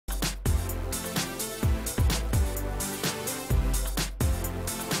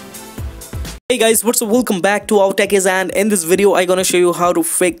Hey guys, what's up? Welcome back to our techies, and in this video I'm gonna show you how to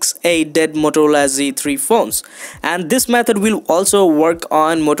fix a dead Motorola Z3 phones. And this method will also work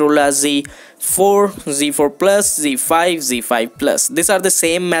on Motorola Z4, Z4 Plus, Z5, Z5 Plus. These are the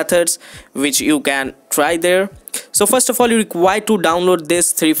same methods which you can try there. So first of all, you require to download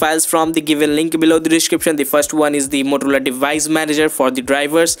these three files from the given link below the description. The first one is the Motorola Device Manager for the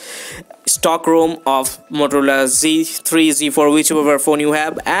drivers, stock ROM of Motorola Z3, Z4, whichever phone you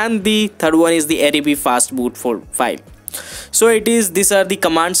have, and the third one is the ADB fastboot file. So these are the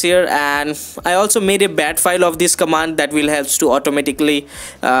commands here, and I also made a bat file of this command that will help to automatically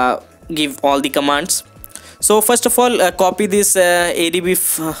give all the commands. So first of all, copy this ADB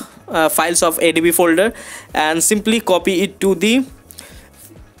files of ADB folder and simply copy it to the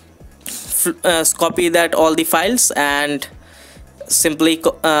copy that all the files and simply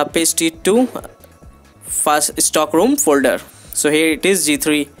paste it to fast stock ROM folder. So here it is,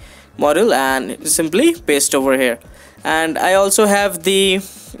 G3 model, and simply paste over here. And I also have the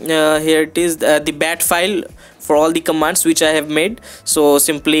here it is, the bat file for all the commands which I have made. So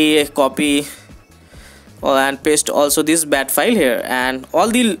simply copy and paste also this bat file here, and all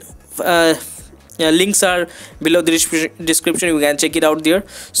the links are below the description. You can check it out there.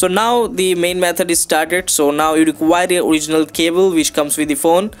 So now the main method is started. So now you require the original cable which comes with the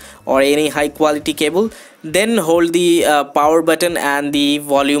phone or any high quality cable. Then hold the power button and the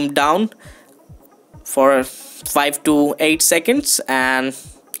volume down for 5 to 8 seconds, and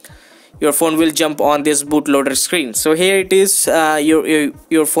your phone will jump on this bootloader screen. So here it is,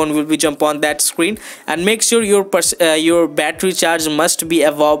 your phone will be jump on that screen, and make sure your battery charge must be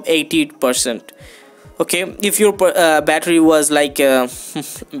above 80%. Okay, if your battery was like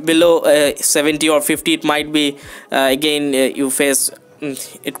below 70 or 50, it might be again you face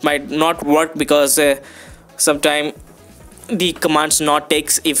it might not work, because sometime the commands not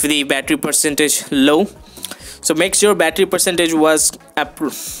takes if the battery percentage low. So make sure battery percentage was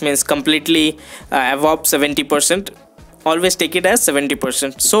means completely above 70%. Always take it as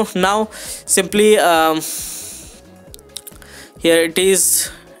 70%. So now simply here it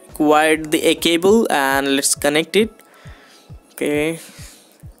is, required a cable, and let's connect it. Okay,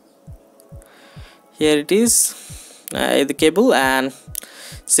 here it is, the cable, and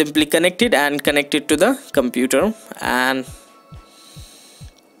simply connect it and connect it to the computer. And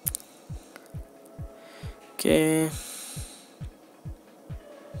okay,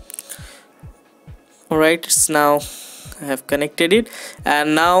 alright, it's now I have connected it,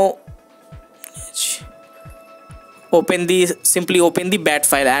 and now simply open the bat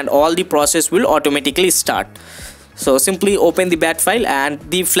file, and all the process will automatically start. So simply open the bat file, and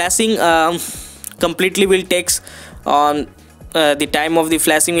the flashing completely will takes on the time of the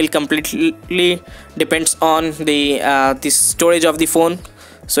flashing will completely depends on the storage of the phone.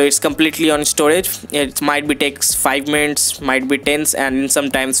 So it's completely on storage. It might be takes 5 minutes, might be 10, and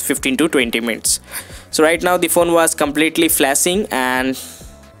sometimes 15 to 20 minutes. So right now the phone was completely flashing, and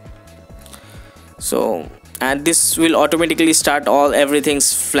this will automatically start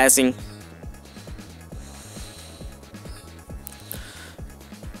everything's flashing.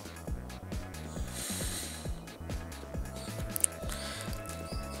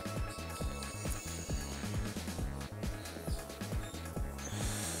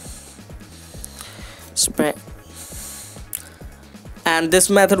 And this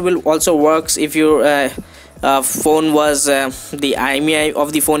method will also works if your phone was the IMEI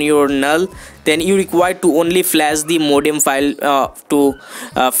of the phone your null. Then you require to only flash the modem file to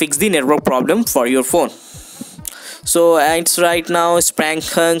fix the network problem for your phone. So it's right now Sprank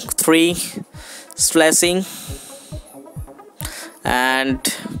 3 flashing, and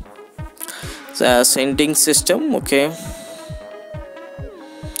sending system. Okay,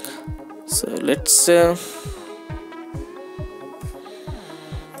 so let's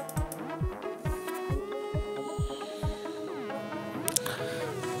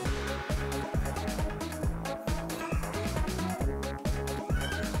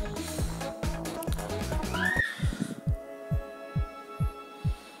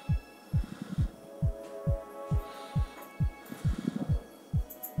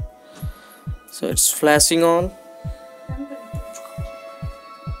so it's flashing on.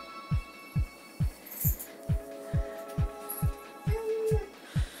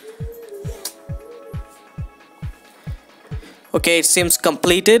 Okay, it seems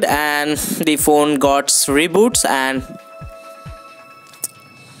completed, and the phone got reboots, and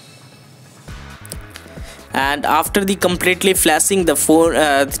after the completely flashing the phone,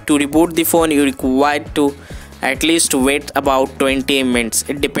 to reboot the phone you required to at least wait about 20 minutes.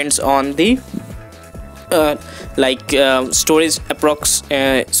 It depends on the storage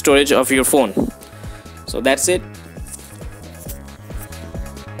storage of your phone. So that's it.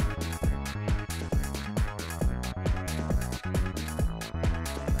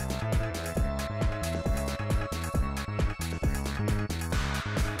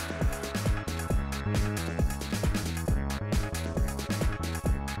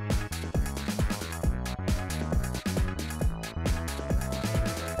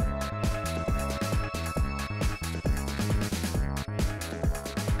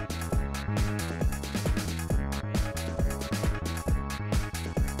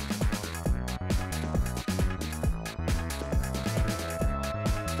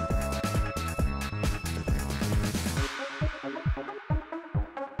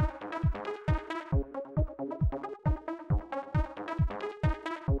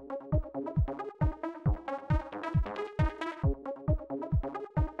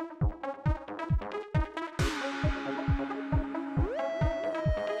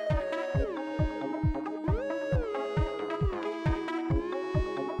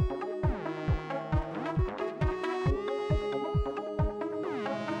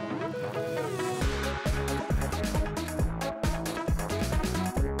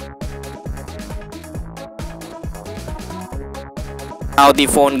 Now the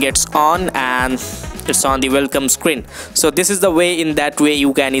phone gets on and it's on the welcome screen. So this is the way, in that way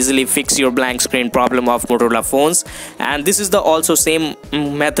you can easily fix your blank screen problem of Motorola phones. And this is the also same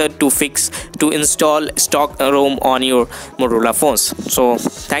method to install stock ROM on your Motorola phones. So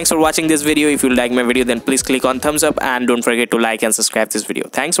thanks for watching this video. If you like my video, then please click on thumbs up and don't forget to like and subscribe this video.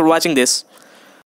 Thanks for watching this.